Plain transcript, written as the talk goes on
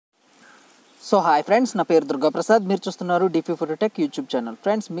So hi friends, నా పేరు దుర్గా ప్రసాద్. మీరు చూస్తున్నారు DP Phototech YouTube channel.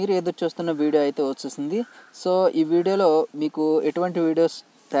 Friends, మీరు ఏదో చూస్తున్న వీడియో అయితే వచ్చేసింది. సో ఈ వీడియోలో మీకు ఎటువంటి వీడియోస్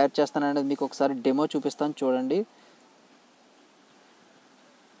తయారు చేస్తాననేది మీకు ఒకసారి డెమో చూపిస్తాను, చూడండి.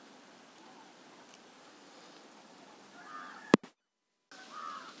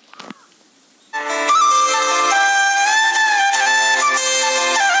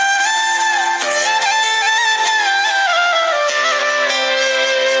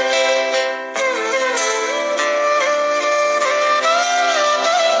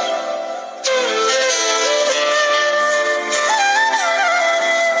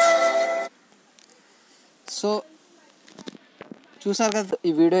 సో చూసారు కదా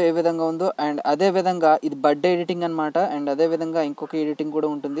ఈ వీడియో ఏ విధంగా ఉందో. అండ్ అదే విధంగా ఇది బర్త్డే ఎడిటింగ్ అనమాట. అండ్ అదే విధంగా ఇంకొక ఎడిటింగ్ కూడా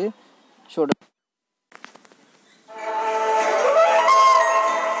ఉంటుంది, చూడండి.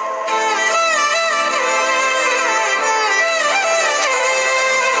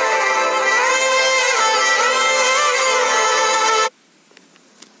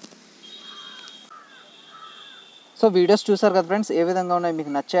 సో వీడియోస్ చూసారు కదా ఫ్రెండ్స్, ఏ విధంగా ఉన్నాయి,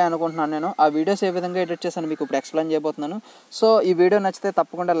 మీకు నచ్చాయి అనుకుంటున్నాను. నేను ఆ వీడియోస్ ఏ విధంగా ఎడిట్ చేశాను మీకు ఇప్పుడు ఎక్స్ప్లెయిన్ చేయబోతున్నాను. సో ఈ వీడియో నచ్చితే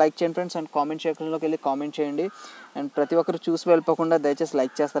తప్పకుండా లైక్ చేయండి ఫ్రెండ్స్. అండ్ కామెంట్ సెక్షన్లోకి వెళ్ళి కామెంట్ చేయండి. అండ్ ప్రతి ఒక్కరు చూసి వెళ్ళిపోకుండా దయచేసి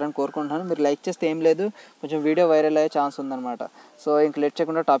లైక్ చేస్తారని కోరుకుంటున్నాను. మీరు లైక్ చేస్తే ఏం లేదు, కొంచెం వీడియో వైరల్ అయ్యే ఛాన్స్ ఉందన్నమాట. సో ఇంక లేట్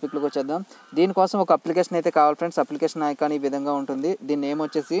చేయకుండా టాపిక్లోకి వచ్చేద్దాం. దీనికోసం ఒక అప్లికేషన్ అయితే కావాలి ఫ్రెండ్స్. అప్లికేషన్ ఐకాన్ ఈ విధంగా ఉంటుంది. దీని నేమ్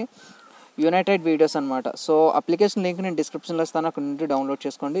వచ్చేసి యునైటెడ్ వీడియోస్ అనమాట. సో అప్లికేషన్ లింక్ నేను డిస్క్రిప్షన్లో ఇస్తాను, అక్కడ నుండి డౌన్లోడ్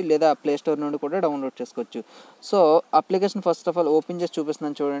చేసుకోండి, లేదా ప్లే స్టోర్ నుండి కూడా డౌన్లోడ్ చేసుకోవచ్చు. So application first of all open చేసి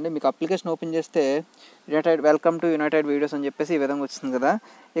చూపిస్తున్నాను, చూడండి. మీకు అప్లికేషన్ ఓపెన్ చేస్తే వెల్కమ్ టు యునైటెడ్ వీడియోస్ అని చెప్పేసి ఈ విధంగా వచ్చింది కదా.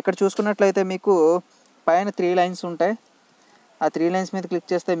 ఇక్కడ చూసుకున్నట్లయితే మీకు పైన 3 లైన్స్ ఉంటాయి. ఆ 3 లైన్స్ మీద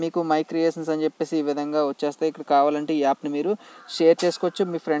క్లిక్ చేస్తే మీకు మై క్రియేషన్స్ అని చెప్పేసి ఈ విధంగా వచ్చేస్తాయి. ఇక్కడ కావాలంటే ఈ యాప్ని మీరు షేర్ చేసుకోవచ్చు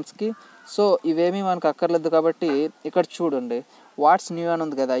మీ ఫ్రెండ్స్కి. సో ఇవేమీ మనకు అక్కర్లేదు కాబట్టి ఇక్కడ చూడండి, వాట్స్ న్యూ అని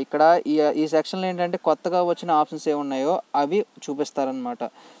ఉంది కదా. ఇక్కడ ఈ సెక్షన్లో ఏంటంటే కొత్తగా వచ్చిన ఆప్షన్స్ ఏ ఉన్నాయో అవి చూపిస్తారనమాట.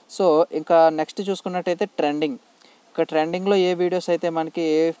 సో ఇంకా నెక్స్ట్ చూసుకున్నట్టయితే ట్రెండింగ్. ఇక్కడ ట్రెండింగ్లో ఏ వీడియోస్ అయితే మనకి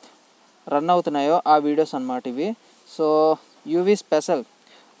రన్ అవుతున్నాయో ఆ వీడియోస్ అన్నమాట ఇవి. సో యూవీ స్పెషల్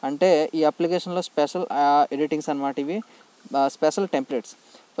అంటే ఈ అప్లికేషన్లో స్పెషల్ ఎడిటింగ్స్ అన్నమాట ఇవి, స్పెషల్ టెంప్లెట్స్.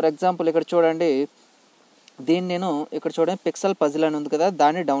 ఫర్ ఎగ్జాంపుల్ ఇక్కడ చూడండి, దీన్ని నేను ఇక్కడ చూడండి పిక్సెల్ పజిల్ అని ఉంది కదా,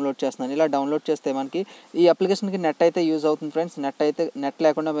 దాన్ని డౌన్లోడ్ చేస్తున్నాను. ఇలా డౌన్లోడ్ చేస్తే మనకి ఈ అప్లికేషన్కి నెట్ అయితే యూజ్ అవుతుంది ఫ్రెండ్స్. నెట్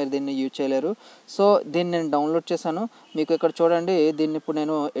లేకుండా మీరు దీన్ని యూజ్ చేయలేరు. సో దీన్ని నేను డౌన్లోడ్ చేశాను. మీకు ఇక్కడ చూడండి, దీన్ని ఇప్పుడు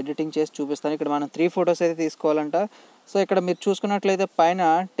నేను ఎడిటింగ్ చేసి చూపిస్తాను. ఇక్కడ మనం 3 ఫొటోస్ అయితే తీసుకోవాలంట. సో ఇక్కడ మీరు చూసుకున్నట్లయితే పైన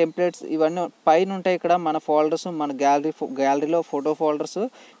టెంప్లెట్స్ ఇవన్నీ పైన ఉంటాయి. ఇక్కడ మన ఫోల్డర్స్, మన గ్యాలరీలో ఫోటో ఫోల్డర్స్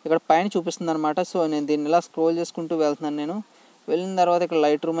ఇక్కడ పైన చూపిస్తుంది అనమాట. సో నేను దీన్ని ఇలా స్క్రోల్ చేసుకుంటూ వెళ్తున్నాను. వెళ్ళిన తర్వాత ఇక్కడ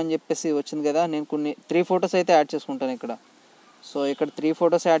లైట్ రూమ్ అని చెప్పేసి వచ్చింది కదా, నేను కొన్ని 3 ఫొటోస్ అయితే యాడ్ చేసుకుంటాను ఇక్కడ. సో ఇక్కడ 3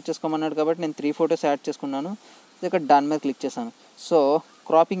 ఫొటోస్ యాడ్ చేసుకోమన్నాడు కాబట్టి నేను 3 ఫొటోస్ యాడ్ చేసుకున్నాను. ఇక్కడ డన్ మీద క్లిక్ చేశాను. సో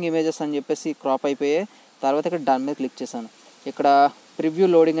క్రాపింగ్ ఇమేజెస్ అని చెప్పేసి క్రాప్ అయిపోయాయి. తర్వాత ఇక్కడ డన్ మీద క్లిక్ చేశాను. ఇక్కడ ప్రివ్యూ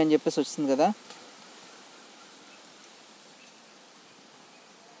లోడింగ్ అని చెప్పేసి వచ్చింది కదా.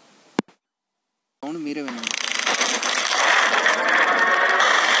 అవును, మీరే వినండి.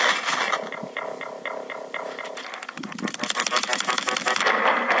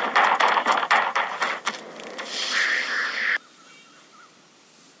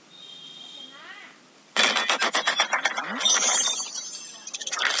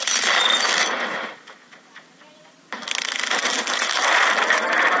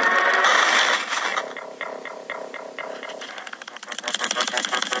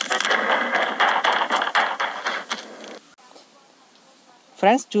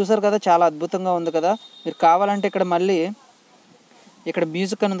 ఫ్రెండ్స్ చూసారు కదా, చాలా అద్భుతంగా ఉంది కదా. మీరు కావాలంటే ఇక్కడ మళ్ళీ ఇక్కడ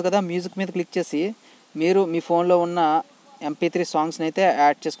మ్యూజిక్ అని ఉంది కదా, మ్యూజిక్ మీద క్లిక్ చేసి మీరు మీ ఫోన్లో ఉన్న MP3 సాంగ్స్ని అయితే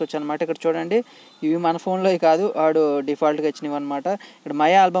యాడ్ చేసుకోవచ్చు అనమాట. ఇక్కడ చూడండి, ఇవి మన ఫోన్లో కాదు, వాడు డిఫాల్ట్గా ఇచ్చినవి అనమాట. ఇక్కడ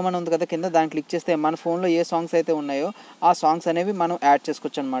మై ఆల్బమ్ అని ఉంది కదా కింద, దాన్ని క్లిక్ చేస్తే మన ఫోన్లో ఏ సాంగ్స్ అయితే ఉన్నాయో ఆ సాంగ్స్ అనేవి మనం యాడ్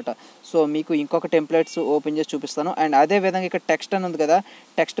చేసుకోవచ్చు అనమాట. సో మీకు ఇంకొక టెంప్లెట్స్ ఓపెన్ చేసి చూపిస్తాను. అండ్ అదే విధంగా ఇక్కడ టెక్స్ట్ అని ఉంది కదా,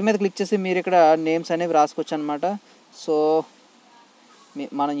 టెక్స్ట్ మీద క్లిక్ చేసి మీరు ఇక్కడ నేమ్స్ అనేవి రాసుకోవచ్చు అనమాట. సో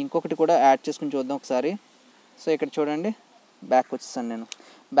మనం ఇంకొకటి కూడా యాడ్ చేసుకుని చూద్దాం ఒకసారి. సో ఇక్కడ చూడండి, బ్యాక్ వచ్చేసాను నేను.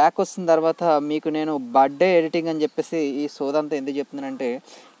 బ్యాక్ వచ్చిన తర్వాత మీకు నేను బర్త్డే ఎడిటింగ్ అని చెప్పేసి ఈ సోదంతా ఎందుకు చెప్తున్నానంటే,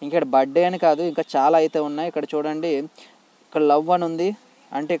 ఇక్కడ బర్త్డే అని కాదు, ఇంకా చాలా అయితే ఉన్నాయి. ఇక్కడ చూడండి, ఇక్కడ లవ్ అని ఉంది,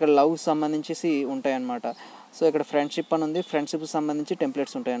 అంటే ఇక్కడ లవ్ సంబంధించి ఉంటాయన్నమాట. సో ఇక్కడ ఫ్రెండ్షిప్ అని ఉంది, ఫ్రెండ్షిప్కి సంబంధించి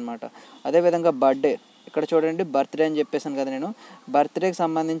టెంప్లెట్స్ ఉంటాయన్నమాట. అదేవిధంగా బర్త్డే, ఇక్కడ చూడండి బర్త్డే అని చెప్పేసాను కదా నేను, బర్త్డేకి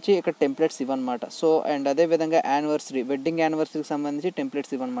సంబంధించి ఇక్కడ టెంప్లెట్స్ ఇవన్నమాట. సో అండ్ అదేవిధంగా యానివర్సరీ, వెడ్డింగ్ యానివర్సరీకి సంబంధించి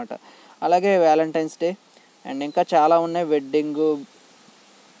టెంప్లెట్స్ ఇవన్నమాట. అలాగే వ్యాలంటైన్స్ డే అండ్ ఇంకా చాలా ఉన్నాయి, వెడ్డింగ్,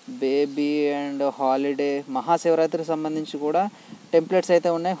 బేబీ అండ్ హాలిడే, మహాశివరాత్రికి సంబంధించి కూడా టెంప్లెట్స్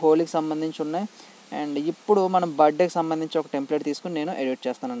అయితే ఉన్నాయి, హోలీకి సంబంధించి ఉన్నాయి. అండ్ ఇప్పుడు మనం బర్త్డేకి సంబంధించి ఒక టెంప్లెట్ తీసుకుని నేను ఎడిట్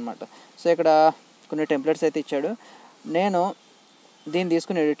చేస్తాను అనమాట. సో ఇక్కడ కొన్ని టెంప్లెట్స్ అయితే ఇచ్చాడు, నేను దీన్ని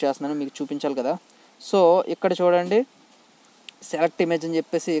తీసుకుని ఎడిట్ చేస్తున్నాను, మీకు చూపించాలి కదా. సో ఇక్కడ చూడండి, సెలెక్ట్ ఇమేజ్ అని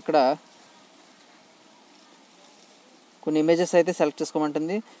చెప్పేసి ఇక్కడ కొన్ని ఇమేజెస్ అయితే సెలెక్ట్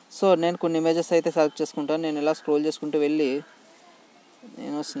చేసుకోమంటుంది. సో నేను కొన్ని ఇమేజెస్ అయితే సెలెక్ట్ చేసుకుంటాను. నేను ఇలా స్క్రోల్ చేసుకుంటూ వెళ్ళి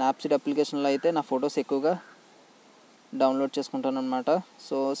నేను స్నాప్సీడ్ అప్లికేషన్లో అయితే నా ఫొటోస్ ఎక్కువగా డౌన్లోడ్ చేసుకుంటాను అనమాట.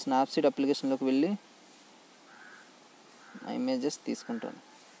 సో స్నాప్సీడ్ అప్లికేషన్లోకి వెళ్ళి నా ఇమేజెస్ తీసుకుంటాను.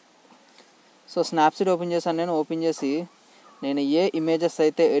 సో స్నాప్సీడ్ ఓపెన్ చేశాను. నేను ఓపెన్ చేసి నేను ఏ ఇమేజెస్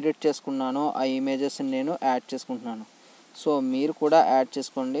అయితే ఎడిట్ చేసుకున్నానో ఆ ఇమేజెస్ని నేను యాడ్ చేసుకుంటున్నాను. సో మీరు కూడా యాడ్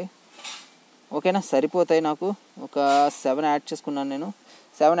చేసుకోండి, ఓకేనా. సరిపోతాయి, నాకు ఒక 7 యాడ్ చేసుకున్నాను. నేను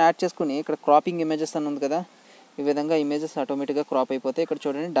 7 యాడ్ చేసుకుని ఇక్కడ క్రాపింగ్ ఇమేజెస్ అని ఉంది కదా, ఈ విధంగా ఇమేజెస్ ఆటోమేటిక్గా క్రాప్ అయిపోతాయి. ఇక్కడ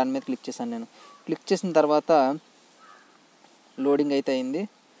చూడండి, డన్ మీద క్లిక్ చేశాను. నేను క్లిక్ చేసిన తర్వాత లోడింగ్ అయితే అయింది.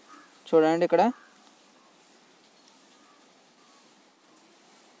 చూడండి ఇక్కడ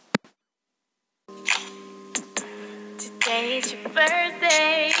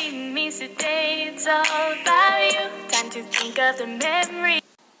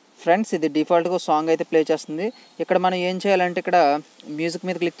ఫ్రెండ్స్, ఇది డిఫాల్ట్గా సాంగ్ అయితే ప్లే చేస్తుంది. ఇక్కడ మనం ఏం చేయాలంటే ఇక్కడ మ్యూజిక్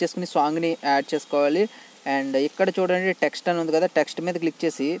మీద క్లిక్ చేసుకుని సాంగ్ని యాడ్ చేసుకోవాలి. అండ్ ఇక్కడ చూడండి టెక్స్ట్ అని ఉంది కదా, టెక్స్ట్ మీద క్లిక్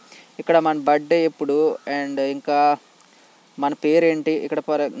చేసి ఇక్కడ మన బర్త్డే ఎప్పుడు అండ్ ఇంకా మన పేరు ఏంటి, ఇక్కడ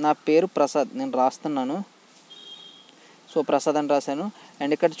నా పేరు ప్రసాద్ నేను రాస్తున్నాను. సో ప్రసాద్ అని రాశాను.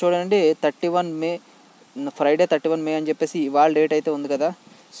 అండ్ ఇక్కడ చూడండి 31 మే, ఫ్రైడే 31 మే అని చెప్పేసి ఇవాళ డేట్ అయితే ఉంది కదా.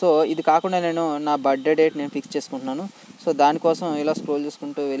 సో ఇది కాకుండా నేను నా బర్త్డే డేట్ నేను ఫిక్స్ చేసుకుంటున్నాను. సో దానికోసం ఇలా స్క్రోల్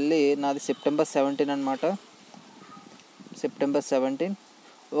చేసుకుంటూ వెళ్ళి నాది సెప్టెంబర్ 17 అనమాట. సెప్టెంబర్ 17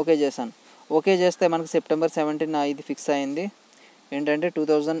 ఓకే చేశాను. ఓకే చేస్తే మనకి సెప్టెంబర్ 17 ఇది ఫిక్స్ అయింది. ఏంటంటే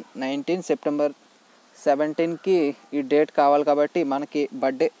 2019 సెప్టెంబర్ 17కి ఈ డేట్ కావాలి కాబట్టి మనకి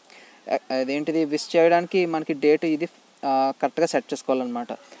బర్త్డే అదేంటిది విష్ చేయడానికి మనకి డేట్ ఇది కరెక్ట్గా సెట్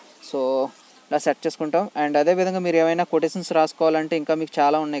చేసుకోవాలన్నమాట. సో ఇలా సెట్ చేసుకుంటాం. అండ్ అదేవిధంగా మీరు ఏమైనా కొటేషన్స్ రాసుకోవాలంటే ఇంకా మీకు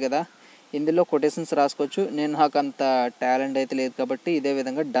చాలా ఉన్నాయి కదా, ఇందులో కొటేషన్స్ రాసుకోవచ్చు. నేను నాకు అంత టాలెంట్ అయితే లేదు కాబట్టి ఇదే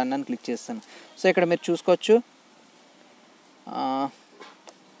విధంగా డన్ అని క్లిక్ చేస్తాను. సో ఇక్కడ మీరు చూసుకోవచ్చు,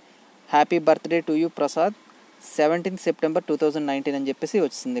 happy birthday to you Prasad 17 September 2019 అని చెప్పేసి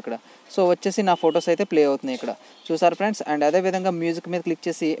వచ్చింది ఇక్కడ. సో వచ్చేసి నా ఫొటోస్ అయితే ప్లే అవుతున్నాయి ఇక్కడ, చూసారు ఫ్రెండ్స్. అండ్ అదేవిధంగా మ్యూజిక్ మీద క్లిక్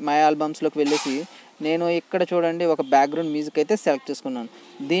చేసి మై ఆల్బమ్స్లోకి వెళ్ళేసి నేను ఇక్కడ చూడండి ఒక బ్యాక్గ్రౌండ్ మ్యూజిక్ అయితే సెలెక్ట్ చేసుకున్నాను.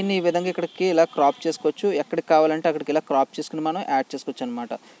 దీన్ని ఈ విధంగా ఇక్కడికి ఇలా క్రాప్ చేసుకోవచ్చు, ఎక్కడికి కావాలంటే అక్కడికి ఇలా క్రాప్ చేసుకుని మనం యాడ్ చేసుకోవచ్చు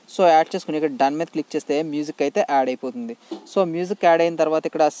అనమాట. సో యాడ్ చేసుకుని ఇక్కడ డన్ మీద క్లిక్ చేస్తే మ్యూజిక్ అయితే యాడ్ అయిపోతుంది. సో మ్యూజిక్ యాడ్ అయిన తర్వాత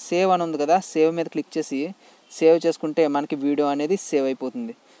ఇక్కడ సేవ్ అని ఉంది కదా, సేవ్ మీద క్లిక్ చేసి సేవ్ చేసుకుంటే మనకి వీడియో అనేది సేవ్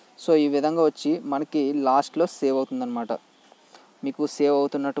అయిపోతుంది. సో ఈ విధంగా వచ్చి మనకి లాస్ట్లో సేవ్ అవుతుందన్నమాట, మీకు సేవ్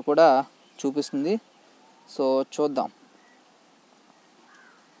అవుతున్నట్టు కూడా చూపిస్తుంది. సో చూద్దాం.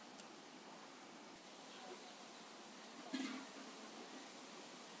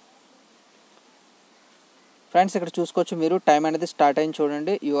 ఫ్రెండ్స్ ఇక్కడ చూసుకోవచ్చు మీరు, టైం అనేది స్టార్ట్ అయింది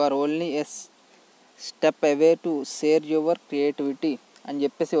చూడండి. You are only a step away to share your creativity అని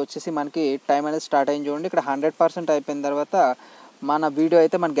చెప్పేసి వచ్చేసి మనకి టైం అనేది స్టార్ట్ అయింది చూడండి. ఇక్కడ 100% అయిపోయిన తర్వాత మన వీడియో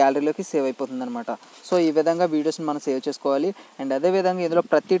అయితే మన గ్యాలరీలోకి సేవ్ అయిపోతుంది అనమాట. సో ఈ విధంగా వీడియోస్ని మనం సేవ్ చేసుకోవాలి. అండ్ అదేవిధంగా ఇందులో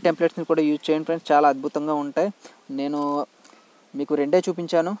ప్రతి టెంప్లెట్స్ని కూడా యూజ్ చేయండి ఫ్రెండ్స్, చాలా అద్భుతంగా ఉంటాయి. నేను మీకు 2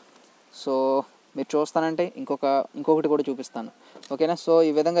 చూపించాను. సో మీరు చూస్తానంటే ఇంకొకటి కూడా చూపిస్తాను, ఓకేనా. సో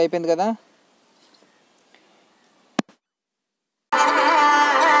ఈ విధంగా అయిపోయింది కదా.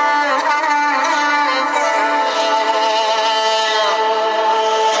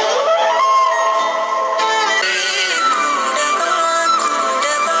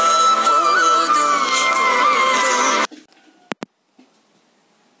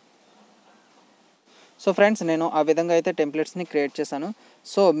 సో ఫ్రెండ్స్ నేను ఆ విధంగా అయితే టెంప్లెట్స్ని క్రియేట్ చేశాను.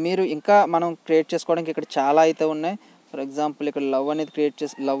 సో మీరు ఇంకా మనం క్రియేట్ చేసుకోవడానికి ఇక్కడ చాలా అయితే ఉన్నాయి. ఫర్ ఎగ్జాంపుల్ ఇక్కడ లవ్ అనేది క్రియేట్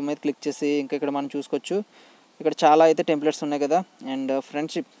చేసి లవ్ మీద క్లిక్ చేసి ఇంకా ఇక్కడ మనం చూసుకోవచ్చు, ఇక్కడ చాలా అయితే టెంప్లెట్స్ ఉన్నాయి కదా. అండ్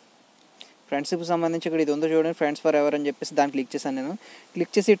ఫ్రెండ్షిప్ సంబంధించి ఇక్కడ ఇది ఉందో చూడండి, ఫ్రెండ్స్ ఫర్ ఎవర్ అని చెప్పేసి దాన్ని క్లిక్ చేశాను. నేను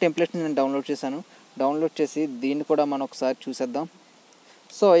క్లిక్ చేసి టెంప్లెట్స్ని నేను డౌన్లోడ్ చేసి దీన్ని కూడా మనం ఒకసారి చూసేద్దాం.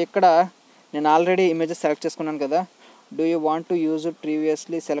 సో ఇక్కడ నేను ఆల్రెడీ ఇమేజెస్ సెలెక్ట్ చేసుకున్నాను కదా, do you want to use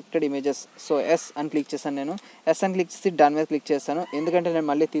previously selected images. So yes అని క్లిక్ చేశాను. నేను ఎస్ అని క్లిక్ చేసి డన్ మీద క్లిక్ చేస్తాను, ఎందుకంటే నేను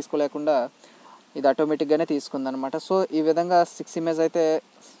మళ్ళీ తీసుకోలేకుండా ఇది ఆటోమేటిక్గానే తీసుకుందనమాట. సో ఈ విధంగా 7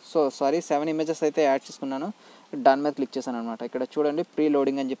 ఇమేజెస్ అయితే యాడ్ చేసుకున్నాను. డన్ మీద క్లిక్ చేశాను అనమాట. ఇక్కడ చూడండి ప్రీ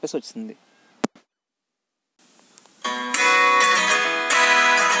లోడింగ్ అని చెప్పేసి వచ్చింది.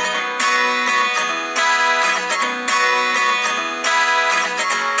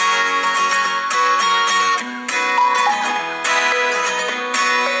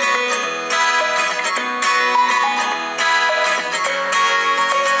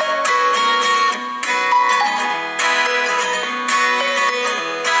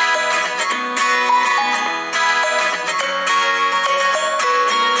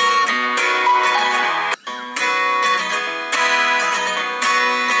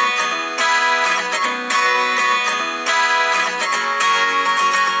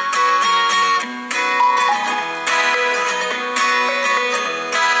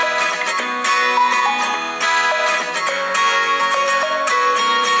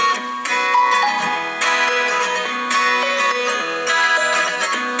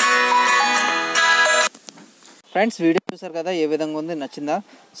 ఫ్రెండ్స్ వీడియో చూసారు కదా ఏ విధంగా ఉంది, నచ్చిందా?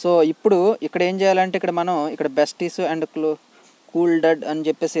 సో ఇప్పుడు ఇక్కడ ఏం చేయాలంటే ఇక్కడ మనం ఇక్కడ బెస్టీస్ అండ్ కూల్ డడ్ అని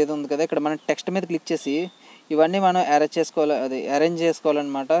చెప్పేసి ఏదో ఉంది కదా, ఇక్కడ మనం టెక్స్ట్ మీద క్లిక్ చేసి ఇవన్నీ మనం అరేంజ్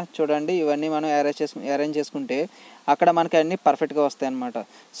చేసుకోవాలన్నమాట. చూడండి, ఇవన్నీ మనం అరేంజ్ చేసుకుంటే అక్కడ మనకి అన్నీ పర్ఫెక్ట్గా వస్తాయి అన్నమాట.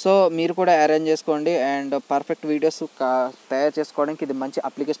 సో మీరు కూడా అరేంజ్ చేసుకోండి అండ్ పర్ఫెక్ట్ వీడియోస్ తయారు చేసుకోవడానికి ఇది మంచి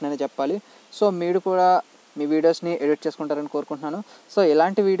అప్లికేషన్ అనే చెప్పాలి. సో మీరు కూడా మీ వీడియోస్ని ఎడిట్ చేసుకుంటారని కోరుకుంటున్నాను. సో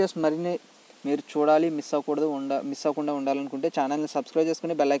ఇలాంటి వీడియోస్ మరిన్ని మీరు చూడాలి, మిస్ అవ్వకుండా ఉండాలనుకుంటే ఛానల్ని సబ్స్క్రైబ్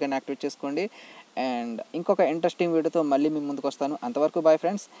చేసుకుని బెల్ ఐకాన్ యాక్టివేట్ చేసుకోండి. అండ్ ఇంకొక ఇంట్రెస్టింగ్ వీడియోతో మళ్ళీ మీ ముందుకు వస్తాను. అంతవరకు బాయ్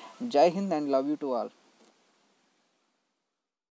ఫ్రెండ్స్, జై Hind and love you to all.